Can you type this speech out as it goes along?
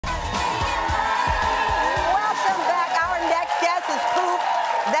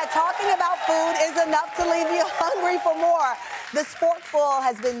enough to leave you hungry for more. The Sporkful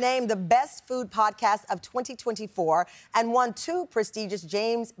has been named the best food podcast of 2024 and won 2 prestigious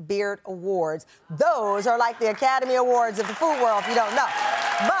James Beard Awards. Those are like the Academy Awards of the food world, if you don't know.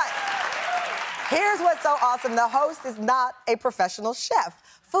 But here's what's so awesome. The host is not a professional chef.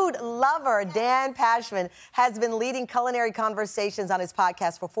 Food lover Dan Pashman has been leading culinary conversations on his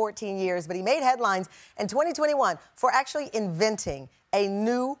podcast for 14 years, but he made headlines in 2021 for actually inventing a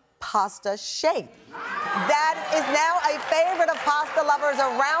new pasta shape. That is now a favorite of pasta lovers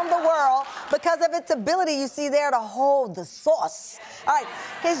around the world because of its ability, you see there, to hold the sauce. All right,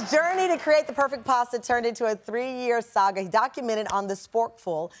 his journey to create the perfect pasta turned into a 3-year saga he documented on the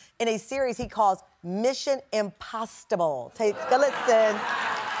Sporkful in a series he calls Mission Impastable. Take a listen.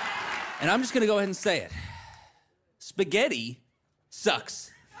 And I'm just gonna go ahead and say it. Spaghetti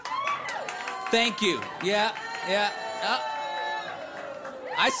sucks. Thank you. Yeah.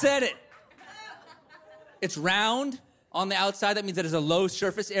 I said it. It's round on the outside. That means that there's a low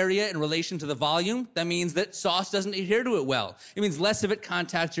surface area in relation to the volume. That means that sauce doesn't adhere to it well. It means less of it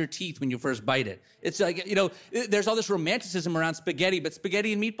contacts your teeth when you first bite it. It's like, you know, there's all this romanticism around spaghetti, but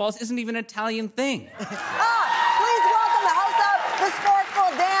spaghetti and meatballs isn't even an Italian thing. Please welcome the host of The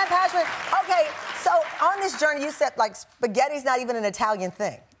Sporkful, Dan Pashman. Okay, so on this journey, you said, like, spaghetti's not even an Italian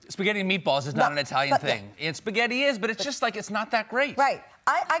thing. Spaghetti and meatballs is not an Italian thing. And spaghetti is, but it's just like, it's not that great. Right.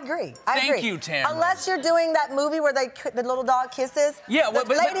 I agree. I agree. Thank you, Tamron. Unless you're doing that movie where the little dog kisses. Yeah, but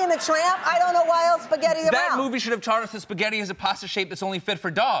Lady and the Tramp, I don't know why else spaghetti's around. That movie should have taught us that spaghetti is a pasta shape that's only fit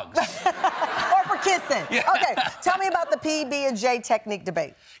for dogs. Or for kissing. Yeah. Okay, tell me about the PB&J technique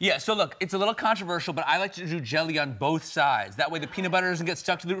debate. Yeah, so look, it's a little controversial, but I like to do jelly on both sides. That way the peanut butter doesn't get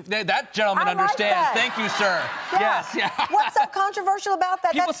stuck to the roof. That gentleman understands. That. Thank you, sir. Yeah. Yes, yeah. What's so controversial about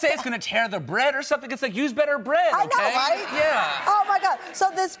that? People say it's gonna tear the bread or something. It's like, use better bread, I okay? know, right? Yeah. Oh my God. So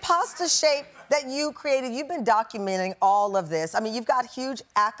this pasta shape that you created, you've been documenting all of this. I mean, you've got huge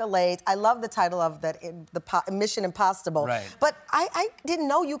accolades. I love the title of that, Mission Impastable. Right. But I didn't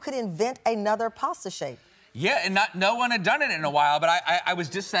know you could invent another pasta shape. Yeah, and no one had done it in a while, but I was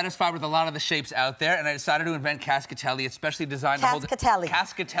dissatisfied with a lot of the shapes out there, and I decided to invent cascatelli. It's specially designed to hold...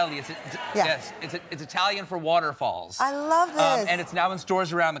 Cascatelli. Yes, it's Italian for waterfalls. I love this. And it's now in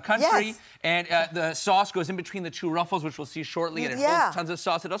stores around the country. Yes. And the sauce goes in between the 2 ruffles, which we'll see shortly, and it holds tons of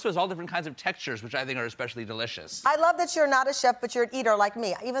sauce. It also has all different kinds of textures, which I think are especially delicious. I love that you're not a chef, but you're an eater like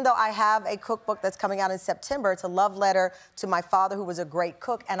me. Even though I have a cookbook that's coming out in September, it's a love letter to my father, who was a great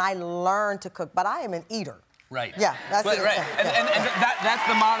cook, and I learned to cook, but I am an eater. Right. Yeah, that's it. Right. And that's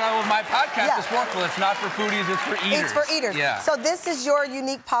the motto of my podcast, The Sporkful. It's not for foodies, it's for eaters. It's for eaters. Yeah. So this is your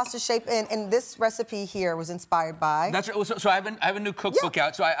unique pasta shape, and this recipe here was inspired by... That's right. So I have a new cookbook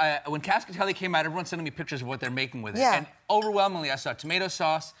out. So when cascatelli came out, everyone's sending me pictures of what they're making with it. Yeah. And overwhelmingly, I saw tomato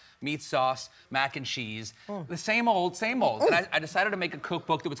sauce, meat sauce, mac and cheese. The same old, same old. And I decided to make a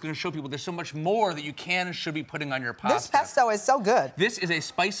cookbook that was going to show people there's so much more that you can and should be putting on your pasta. This pesto is so good. This is a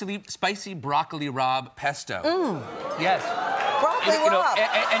spicy broccoli rabe pesto. Yes. Broccoli rabe.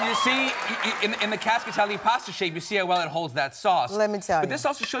 And you see, in the cascatelli pasta shape, you see how well it holds that sauce. Let me tell you. But this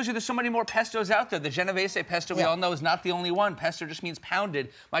also shows you there's so many more pestos out there. The Genovese pesto we all know is not the only one. Pesto just means pounded.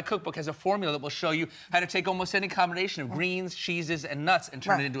 My cookbook has a formula that will show you how to take almost any combination of greens, cheeses, and nuts and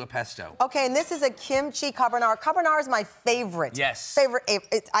turn it into a pesto. Okay, and this is a kimchi carbonara. Carbonara is my favorite. Yes. Favorite.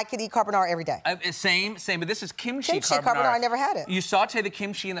 I could eat carbonara every day. Same. But this is kimchi carbonara. Kimchi carbonara, I never had it. You saute the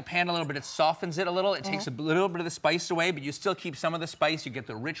kimchi in the pan a little bit. It softens it a little. It takes a little bit of the spice away, but you still keep some of the spice. You get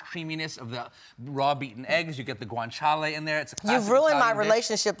the rich creaminess of the raw beaten eggs. You get the guanciale in there. It's a classic You've ruined Italian my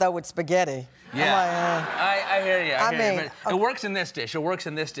relationship, though, with spaghetti. Yeah. I hear you. But it works in this dish. It works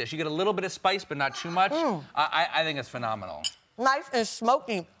in this dish. You get a little bit of spice, but not too much. I think it's phenomenal. Nice and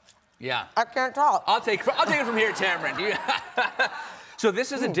smoky. Yeah. I can't talk. I'll take it from here, Tamron. So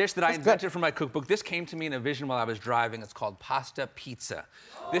this is a dish that I invented for my cookbook. This came to me in a vision while I was driving. It's called pasta pizza.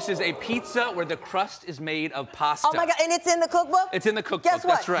 This is a pizza where the crust is made of pasta. Oh my God, and it's in the cookbook? It's in the cookbook, Guess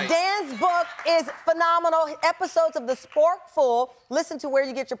what? That's right. Dan's book is phenomenal. Episodes of The Sporkful. Listen to where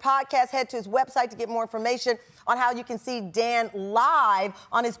you get your podcast. Head to his website to get more information on how you can see Dan live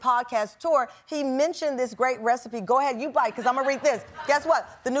on his podcast tour. He mentioned this great recipe. Go ahead, you bite, because I'm gonna read this. Guess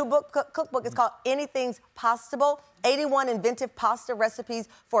what? The new cookbook is called Anything's Pastable. 81 inventive pasta recipes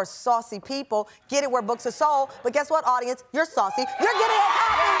for saucy people. Get it where books are sold. But guess what, audience? You're saucy. You're getting a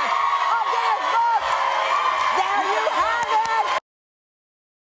copy.